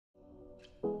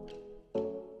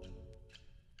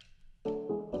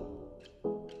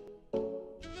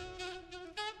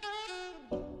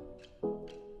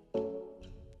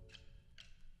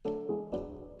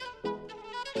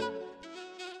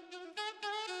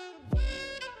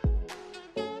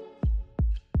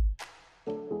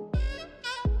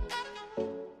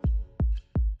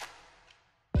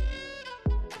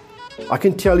I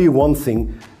can tell you one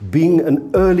thing, being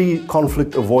an early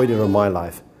conflict avoider in my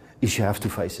life, is you have to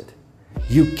face it.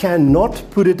 You cannot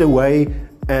put it away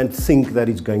and think that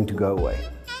it's going to go away.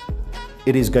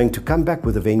 It is going to come back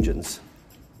with a vengeance.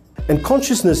 And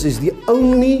consciousness is the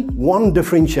only one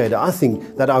differentiator, I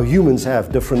think, that our humans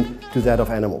have different to that of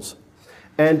animals.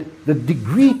 And the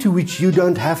degree to which you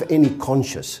don't have any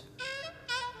conscious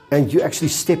and you actually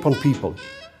step on people,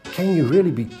 can you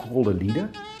really be called a leader?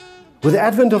 With the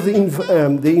advent of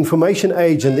the information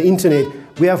age and the internet,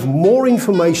 we have more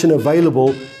information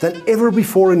available than ever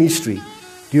before in history.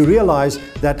 Do you realize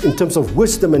that in terms of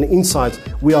wisdom and insights,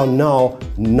 we are now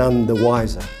none the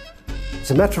wiser? As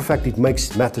a matter of fact, it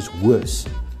makes matters worse.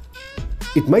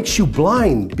 It makes you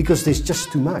blind because there's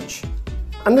just too much.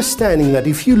 Understanding that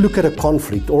if you look at a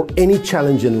conflict or any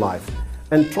challenge in life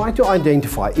and try to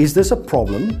identify, is this a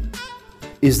problem?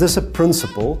 Is this a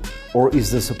principle? Or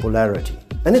is this a polarity?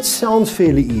 And it sounds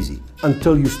fairly easy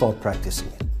until you start practicing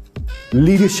it.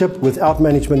 Leadership without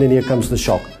management, and here comes the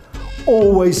shock,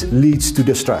 always leads to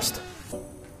distrust.